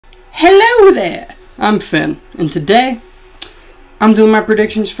Hello there! I'm Finn, and today I'm doing my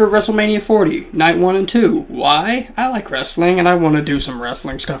predictions for WrestleMania 40, Night 1 and 2. Why? I like wrestling, and I want to do some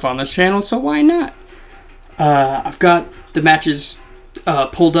wrestling stuff on this channel, so why not? I've got the matches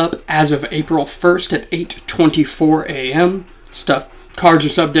pulled up as of April 1st at 8:24 a.m. Cards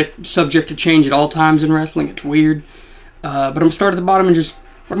are subject to change at all times in wrestling. It's weird. But I'm going to start at the bottom and just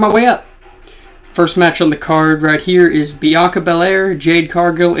work my way up. First match on the card right here is Bianca Belair, Jade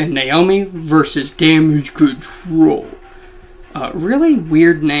Cargill, and Naomi versus Damage Control. Really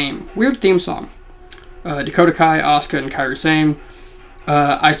weird name. Weird theme song. Dakota Kai, Asuka, and Kairi Sane.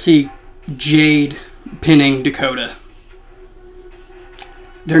 I see Jade pinning Dakota.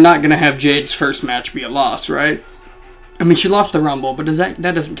 They're not going to have Jade's first match be a loss, right? I mean, she lost the Rumble, but that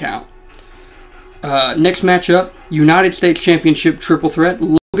doesn't count. Next matchup, United States Championship Triple Threat.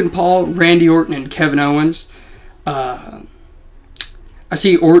 Logan Paul, Randy Orton, and Kevin Owens. I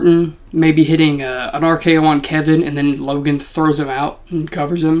see Orton maybe hitting an RKO on Kevin, and then Logan throws him out and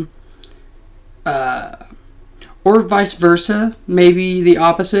covers him. Or vice versa. Maybe the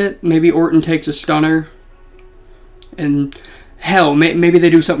opposite. Maybe Orton takes a stunner. And hell, maybe they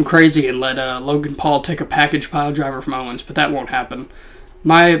do something crazy and let Logan Paul take a package pile driver from Owens, but that won't happen.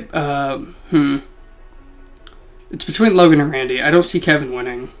 It's between Logan and Randy. I don't see Kevin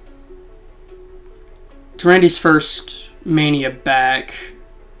winning. It's Randy's first Mania back.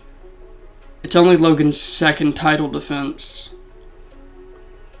 It's only Logan's second title defense.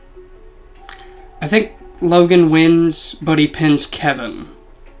 I think Logan wins, but he pins Kevin.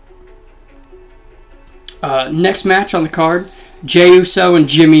 Next match on the card, Jey Uso and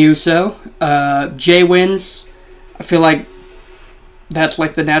Jimmy Uso. Jey wins. I feel like that's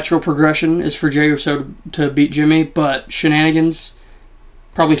like the natural progression is for Jey Uso to beat Jimmy, but shenanigans,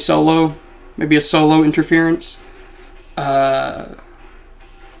 probably solo, maybe a solo interference. Maybe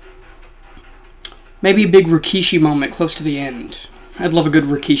a big Rikishi moment close to the end. I'd love a good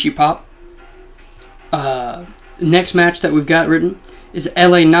Rikishi pop. Next match that we've got written is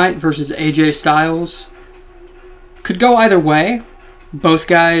LA Knight versus AJ Styles. Could go either way. Both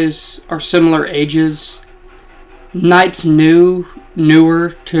guys are similar ages. Knight's newer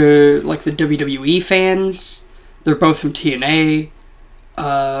to like the WWE fans. They're both from TNA.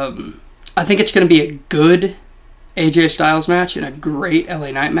 I think it's going to be a good AJ Styles match and a great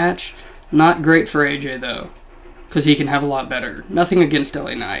LA Knight match. Not great for AJ though, because he can have a lot better. Nothing against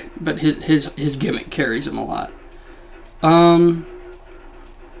LA Knight, but his gimmick carries him a lot.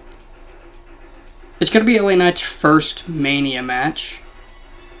 It's going to be LA Knight's first Mania match.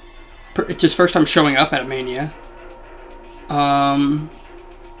 It's his first time showing up at a Mania.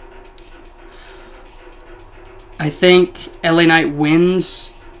 I think LA Knight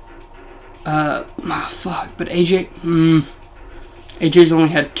wins. But AJ's only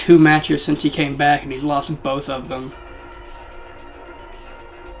had 2 matches since he came back, and he's lost both of them.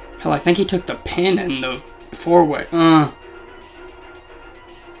 Hell, I think he took the pin in the 4-way.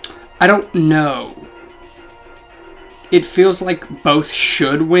 I don't know. It feels like both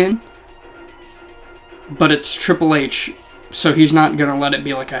should win, but it's Triple H, so he's not going to let it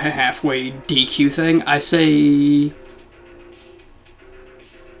be like a halfway DQ thing. I say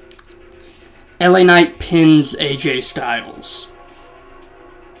LA Knight pins AJ Styles.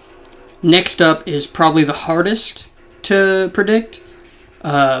 Next up is probably the hardest to predict.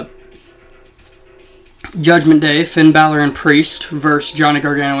 Judgment Day, Finn Balor and Priest versus Johnny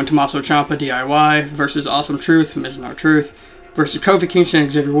Gargano and Tommaso Ciampa, DIY, versus Awesome Truth, Miz and R-Truth, versus Kofi Kingston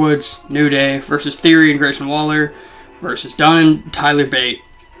and Xavier Woods, New Day, versus Theory and Grayson Waller, versus Dunn and Tyler Bate.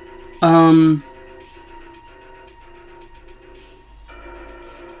 I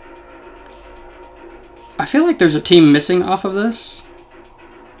feel like there's a team missing off of this,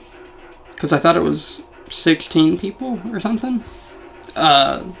 because I thought it was 16 people or something.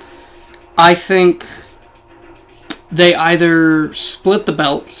 I think they either split the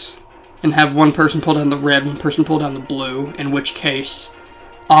belts and have one person pull down the red, one person pull down the blue, in which case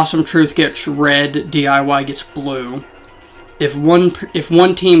Awesome Truth gets red, DIY gets blue. If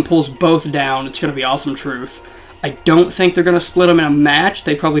one team pulls both down, it's going to be Awesome Truth. I don't think they're going to split them in a match.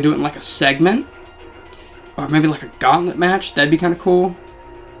 They probably do it in like a segment. Or maybe like a gauntlet match. That'd be kind of cool.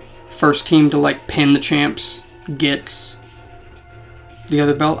 First team to like pin the champs gets the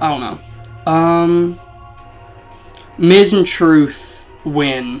other belt. I don't know. Miz and Truth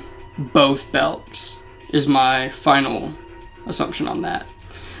win both belts is my final assumption on that.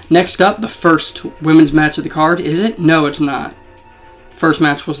 Next up, the first women's match of the card. Is it? No, it's not. First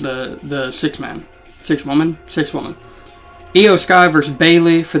match was the 6-man. 6-woman? 6-woman. Io Sky versus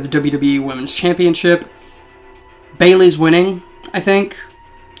Bayley for the WWE Women's Championship. Bayley's winning, I think.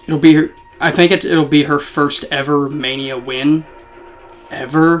 It'll be her, I think it'll be her first ever Mania win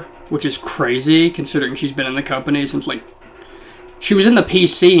ever, which is crazy considering she's been in the company since like she was in the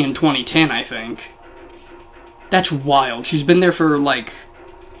PC in 2010, I think. That's wild. She's been there for like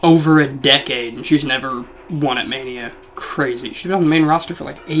over a decade and she's never won at Mania. Crazy. She's been on the main roster for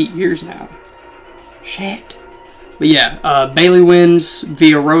like 8 years now. Shit. But yeah, Bayley wins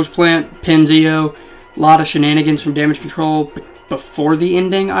via Rose Plant, pins Io. A lot of shenanigans from Damage Control before the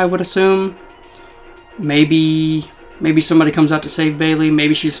ending, I would assume. Maybe somebody comes out to save Bayley.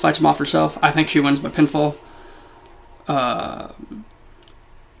 Maybe she just fights him off herself. I think she wins by pinfall.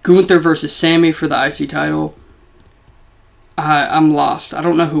 Gunther versus Sammy for the IC title. I'm lost. I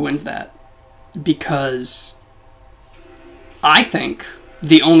don't know who wins that. Because I think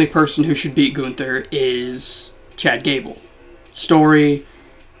the only person who should beat Gunther is Chad Gable. Story,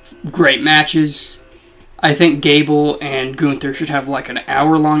 great matches. I think Gable and Gunther should have like an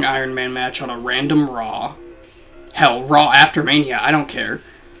hour-long Iron Man match on a random Raw. Hell, Raw after Mania, I don't care.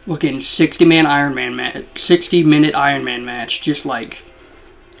 Looking 60-minute Iron Man match, just like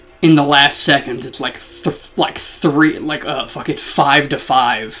in the last seconds. It's like fucking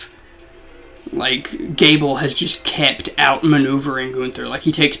 5-5. Like Gable has just kept out-maneuvering Gunther. Like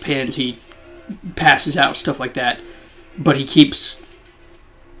he takes pins, he passes out, stuff like that, but he keeps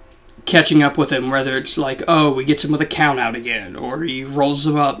catching up with him, whether it's like, oh, he gets him with a count out again, or he rolls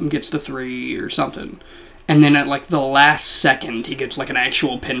him up and gets the 3 or something. And then at like the last second, he gets like an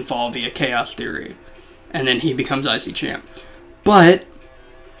actual pinfall via Chaos Theory. And then he becomes IC champ. But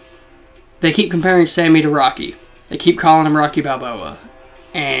they keep comparing Sammy to Rocky. They keep calling him Rocky Balboa.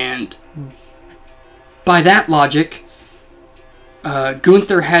 And by that logic,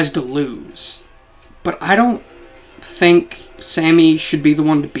 Gunther has to lose. But I don't think Sammy should be the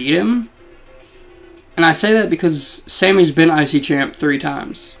one to beat him. And I say that because Sammy's been IC champ 3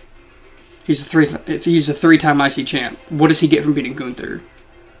 times. He's a 3-time IC champ. What does he get from beating Gunther?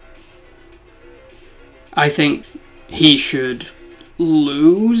 I think he should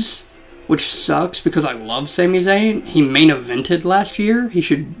lose, which sucks because I love Sami Zayn. He main evented last year. He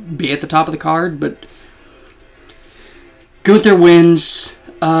should be at the top of the card, but Gunther wins.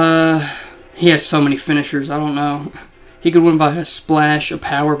 He has so many finishers, I don't know. He could win by a splash, a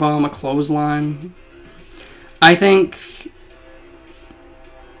powerbomb, a clothesline. I think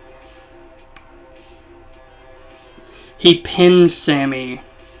he pins Sammy.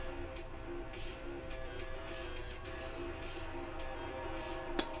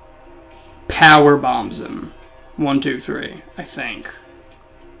 Power bombs him. 1, 2, 3, I think.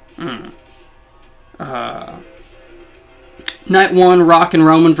 Night 1, Rock and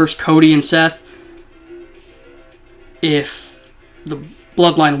Roman versus Cody and Seth. If the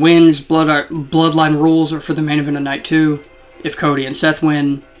Bloodline wins, Bloodline rules are for the main event of Night 2. If Cody and Seth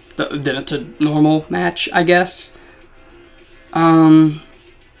win, then it's a normal match, I guess.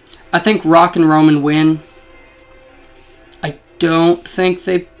 I think Rock and Roman win. I don't think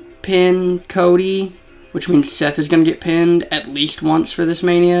they pin Cody, which means Seth is going to get pinned at least once for this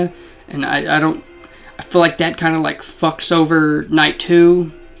Mania. And I feel like that kind of like fucks over Night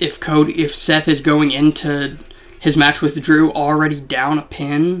 2 if Seth is going into his match with Drew already down a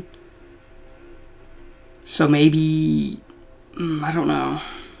pin. So maybe, I don't know.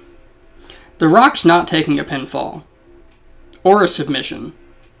 The Rock's not taking a pinfall or a submission,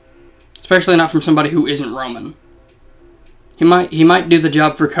 especially not from somebody who isn't Roman. He might do the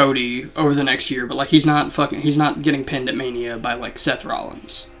job for Cody over the next year, but like he's not getting pinned at Mania by like Seth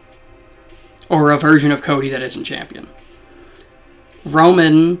Rollins or a version of Cody that isn't champion.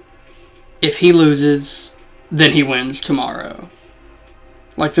 Roman, if he loses, then he wins tomorrow.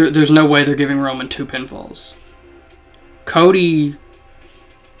 Like there's no way they're giving Roman 2 pinfalls. Cody,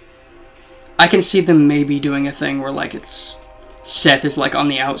 I can see them maybe doing a thing where like it's Seth is like on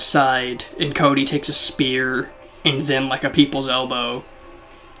the outside and Cody takes a spear and then like a people's elbow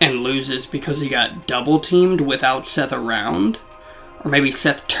and loses because he got double teamed without Seth around. Or maybe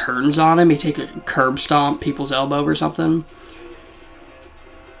Seth turns on him, he takes a curb stomp, people's elbow or something.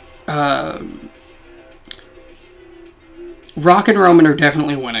 Rock and Roman are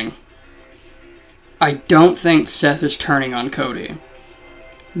definitely winning. I don't think Seth is turning on Cody.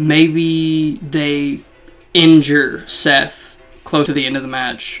 Maybe they injure Seth close to the end of the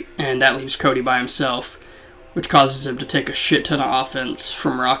match and that leaves Cody by himself, which causes him to take a shit ton of offense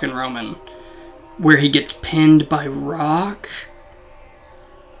from Rock and Roman, where he gets pinned by Rock.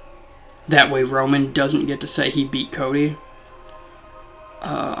 That way Roman doesn't get to say he beat Cody.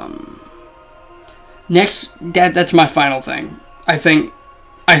 Next, that's my final thing. I think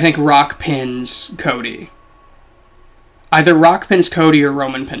Rock pins Cody. Either Rock pins Cody or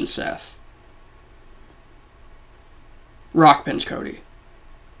Roman pins Seth. Rock pins Cody.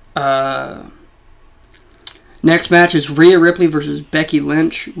 Next match is Rhea Ripley versus Becky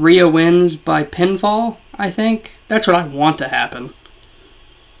Lynch. Rhea wins by pinfall, I think. That's what I want to happen.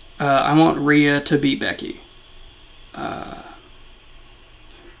 I want Rhea to beat Becky.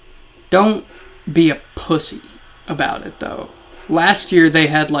 Don't be a pussy about it, though. Last year, they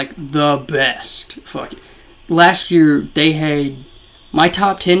had, like, the best. Last year, they had... My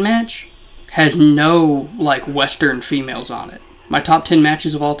top 10 match has no, like, Western females on it. My top 10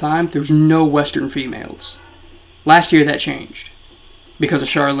 matches of all time, there's no Western females. Last year, that changed. Because of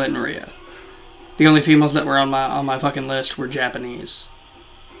Charlotte and Rhea. The only females that were on my fucking list were Japanese.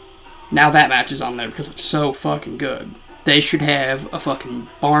 Now that match is on there because it's so fucking good. They should have a fucking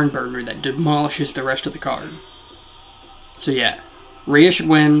barn burner that demolishes the rest of the card. So yeah, Rhea should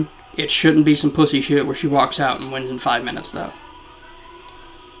win. It shouldn't be some pussy shit where she walks out and wins in 5 minutes, though.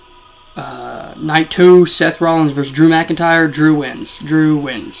 Night 2, Seth Rollins versus Drew McIntyre. Drew wins. Drew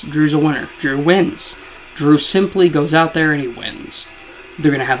wins. Drew's a winner. Drew wins. Drew simply goes out there and he wins.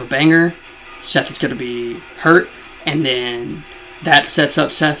 They're going to have a banger. Seth is going to be hurt. And then that sets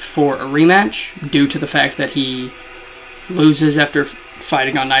up Seth for a rematch due to the fact that he loses after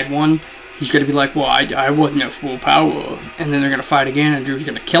fighting on night 1. He's going to be like, well, I wasn't at full power. And then they're going to fight again and Drew's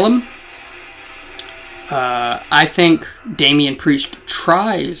going to kill him. I think Damian Priest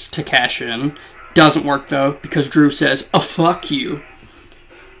tries to cash in. Doesn't work, though, because Drew says, fuck you.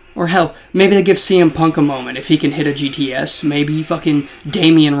 Or hell, maybe they give CM Punk a moment. If he can hit a GTS, maybe fucking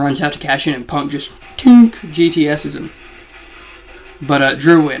Damian runs out to cash in and Punk just tink GTS's him. But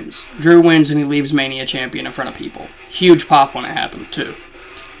Drew wins. Drew wins and he leaves Mania champion in front of people. Huge pop when it happened, too.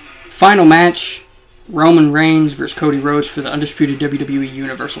 Final match, Roman Reigns versus Cody Rhodes for the undisputed WWE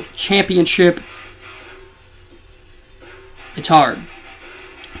Universal Championship. It's hard.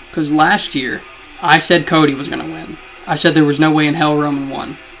 Because last year, I said Cody was going to win. I said there was no way in hell Roman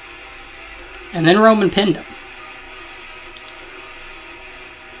won. And then Roman pinned him.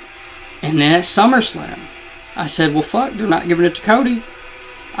 And then at SummerSlam, I said, well, fuck, they're not giving it to Cody.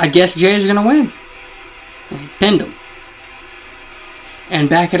 I guess Jay's going to win. And he pinned him. And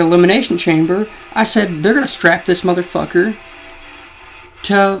back at Elimination Chamber, I said, they're going to strap this motherfucker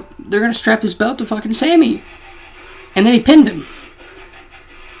to... They're going to strap this belt to fucking Sammy. And then he pinned him.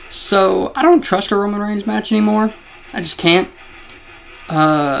 So, I don't trust a Roman Reigns match anymore. I just can't.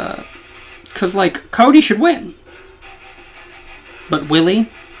 Because, like, Cody should win. But will he?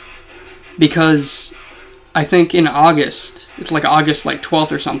 Because I think in August, it's like August like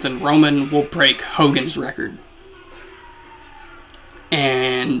 12th or something, Roman will break Hogan's record.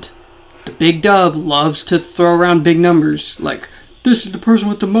 And the Big Dub loves to throw around big numbers. Like, this is the person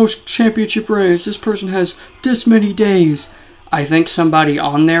with the most championship reigns. This person has this many days. I think somebody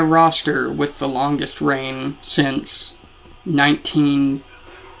on their roster with the longest reign since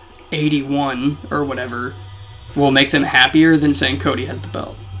 1981 or whatever will make them happier than saying Cody has the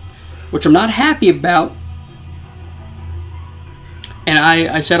belt. Which I'm not happy about. And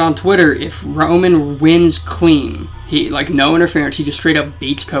I said on Twitter, if Roman wins clean, he, like, no interference, he just straight up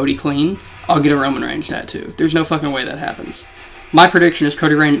beats Cody clean, I'll get a Roman Reigns tattoo. There's no fucking way that happens. My prediction is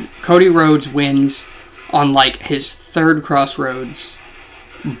Cody Rhodes wins on, like, his third Crossroads,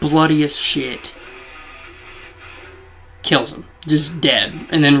 bloody as shit, kills him, just dead,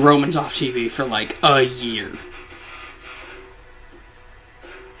 and then Roman's off TV for, like, a year.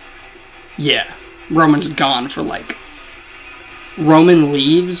 Yeah, Roman's gone for, like... Roman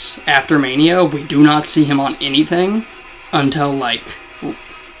leaves after Mania. We do not see him on anything until the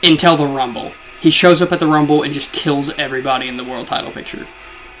Rumble. He shows up at the Rumble and just kills everybody in the world title picture.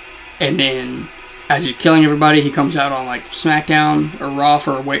 And then, as he's killing everybody, he comes out on, like, SmackDown or Raw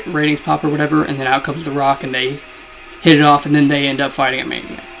for a ratings pop or whatever, and then out comes The Rock and they hit it off, and then they end up fighting at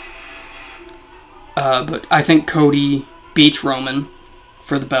Mania. But I think Cody beats Roman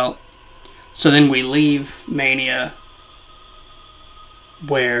for the belt. So then we leave Mania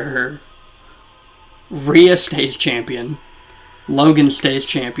where Rhea stays champion, Logan stays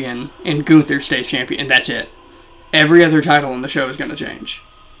champion, and Gunther stays champion, and that's it. Every other title in the show is going to change.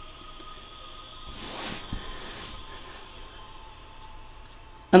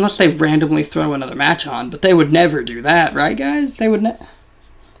 Unless they randomly throw another match on, but they would never do that, right, guys? They would never.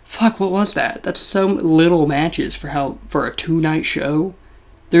 Fuck, what was that? That's so little matches for a 2-night show.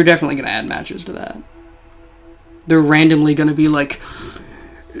 They're definitely going to add matches to that. They're randomly going to be like,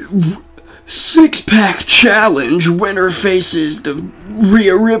 6-pack challenge, winner faces the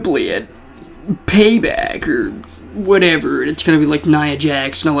Rhea Ripley at Payback, or whatever. It's going to be like Nia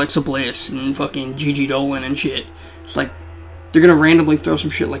Jax and Alexa Bliss and fucking Gigi Dolan and shit. It's like, They're going to randomly throw some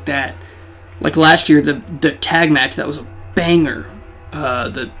shit like that. Like last year, the tag match, that was a banger.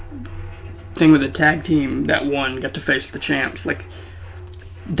 The thing with the tag team that won got to face the champs. Like,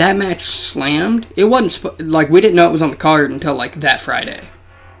 that match slammed. It wasn't, like, we didn't know it was on the card until, like, that Friday.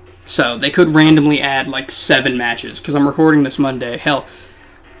 So, they could randomly add, like, 7 matches. Because I'm recording this Monday. Hell,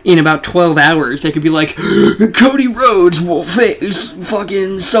 in about 12 hours, they could be like, Cody Rhodes will face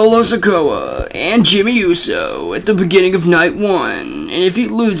fucking Solo Sikoa and Jimmy Uso at the beginning of night 1. And if he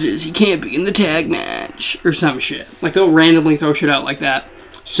loses, he can't be in the tag match. Or some shit. Like, they'll randomly throw shit out like that.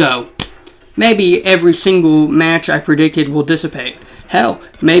 So, maybe every single match I predicted will dissipate. Hell,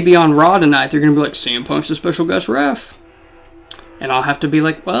 maybe on Raw tonight, they're going to be like, CM Punk's a special guest ref. And I'll have to be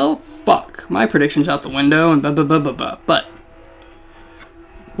like, well, fuck. My prediction's out the window and blah, blah, blah, blah, blah. But,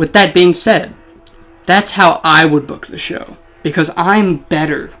 with that being said, that's how I would book the show. Because I'm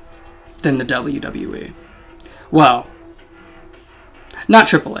better than the WWE. Well, not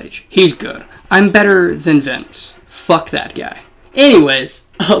Triple H. He's good. I'm better than Vince. Fuck that guy. Anyways,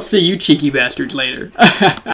 I'll see you cheeky bastards later.